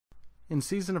In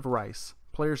Season of Rice,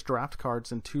 players draft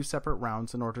cards in 2 separate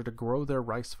rounds in order to grow their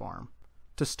rice farm.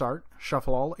 To start,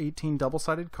 shuffle all 18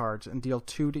 double-sided cards and deal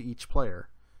 2 to each player.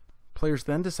 Players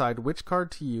then decide which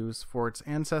card to use for its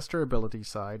Ancestor ability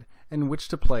side and which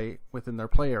to play within their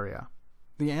play area.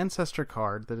 The Ancestor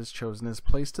card that is chosen is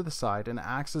placed to the side and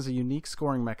acts as a unique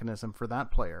scoring mechanism for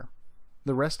that player.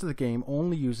 The rest of the game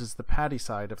only uses the Paddy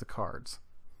side of the cards.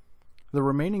 The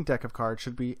remaining deck of cards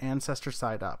should be Ancestor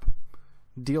side up.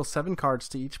 Deal 7 cards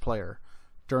to each player.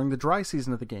 During the dry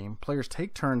season of the game, players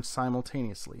take turns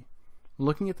simultaneously.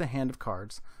 Looking at the hand of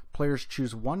cards, players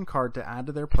choose 1 card to add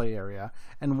to their play area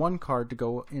and 1 card to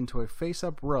go into a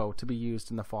face-up row to be used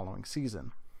in the following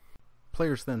season.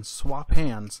 Players then swap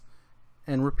hands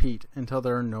and repeat until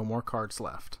there are no more cards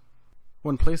left.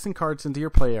 When placing cards into your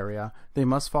play area, they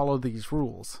must follow these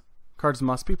rules. Cards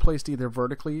must be placed either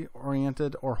vertically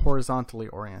oriented or horizontally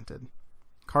oriented.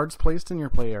 Cards placed in your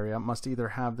play area must either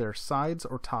have their sides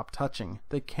or top touching.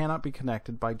 They cannot be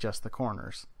connected by just the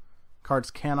corners.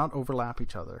 Cards cannot overlap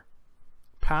each other.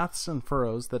 Paths and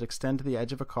furrows that extend to the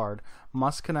edge of a card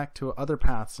must connect to other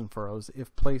paths and furrows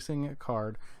if placing a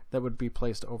card that would be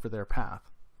placed over their path.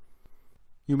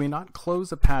 You may not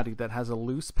close a paddy that has a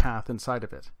loose path inside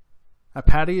of it. A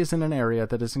paddy is in an area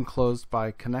that is enclosed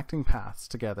by connecting paths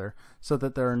together so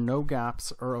that there are no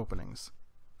gaps or openings.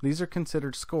 These are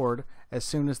considered scored as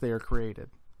soon as they are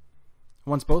created.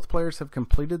 Once both players have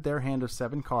completed their hand of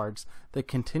 7 cards, they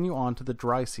continue on to the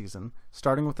dry season,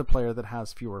 starting with the player that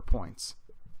has fewer points.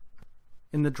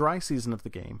 In the dry season of the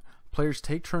game, players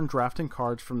take turn drafting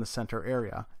cards from the center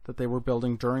area that they were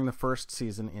building during the first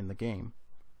season in the game.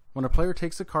 When a player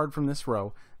takes a card from this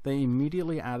row, they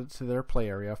immediately add it to their play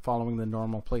area following the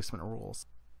normal placement rules.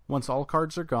 Once all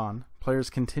cards are gone,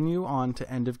 players continue on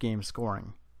to end of game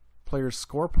scoring. Players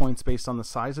score points based on the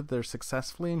size of their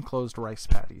successfully enclosed rice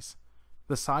paddies.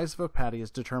 The size of a paddy is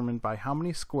determined by how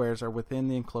many squares are within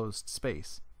the enclosed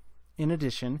space. In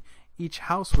addition, each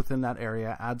house within that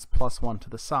area adds +1 to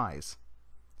the size.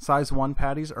 Size 1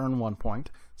 paddies earn 1 point,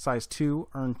 size 2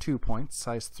 earn 2 points,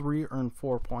 size 3 earn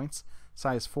 4 points,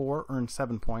 size 4 earn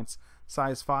 7 points,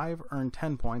 size 5 earn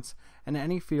 10 points, and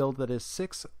any field that is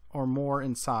 6 or more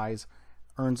in size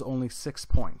earns only 6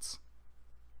 points.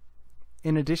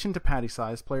 In addition to paddy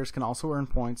size, players can also earn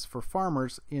points for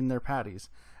farmers in their paddies,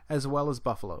 as well as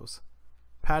buffaloes.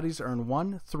 Paddies earn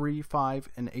 1, 3, 5,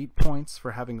 and 8 points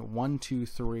for having 1, 2,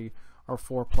 3, or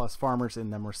 4+ farmers in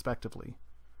them respectively.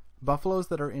 Buffaloes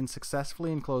that are in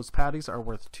successfully enclosed paddies are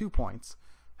worth 2 points.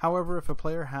 However, if a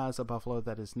player has a buffalo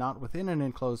that is not within an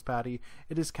enclosed paddy,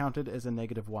 it is counted as a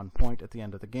 -1 point at the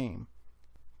end of the game.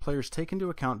 Players take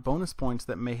into account bonus points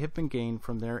that may have been gained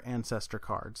from their ancestor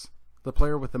cards. The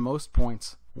player with the most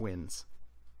points wins.